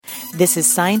This is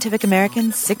Scientific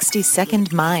American's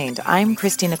 60-Second Mind. I'm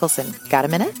Christie Nicholson. Got a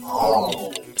minute?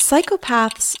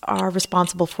 Psychopaths are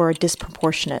responsible for a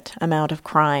disproportionate amount of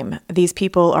crime. These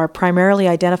people are primarily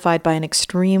identified by an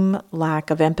extreme lack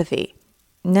of empathy.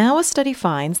 Now a study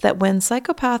finds that when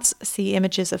psychopaths see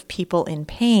images of people in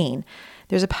pain,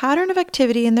 there's a pattern of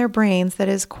activity in their brains that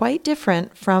is quite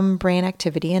different from brain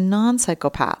activity in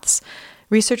non-psychopaths.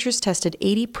 Researchers tested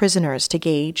 80 prisoners to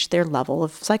gauge their level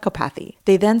of psychopathy.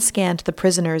 They then scanned the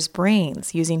prisoners'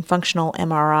 brains using functional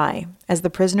MRI, as the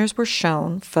prisoners were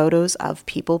shown photos of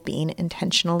people being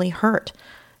intentionally hurt.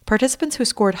 Participants who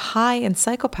scored high in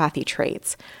psychopathy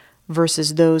traits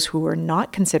versus those who were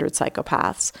not considered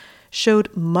psychopaths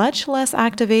showed much less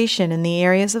activation in the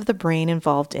areas of the brain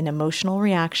involved in emotional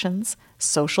reactions,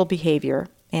 social behavior,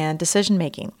 and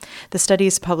decision-making. The study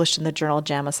is published in the journal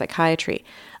JAMA Psychiatry.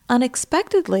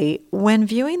 Unexpectedly, when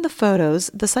viewing the photos,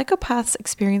 the psychopaths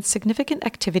experienced significant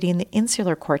activity in the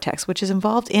insular cortex, which is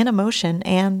involved in emotion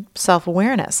and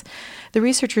self-awareness. The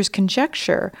researchers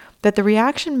conjecture that the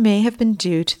reaction may have been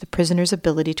due to the prisoners'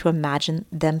 ability to imagine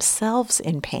themselves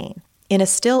in pain. In a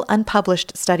still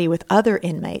unpublished study with other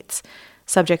inmates,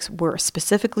 subjects were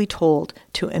specifically told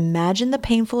to imagine the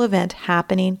painful event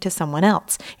happening to someone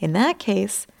else. In that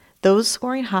case, those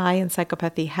scoring high in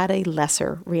psychopathy had a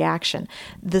lesser reaction.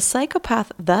 The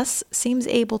psychopath thus seems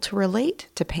able to relate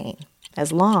to pain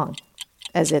as long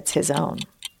as it's his own.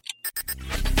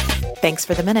 Thanks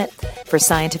for the minute. For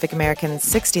Scientific American's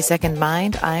 60-Second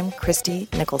Mind, I'm Christie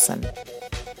Nicholson.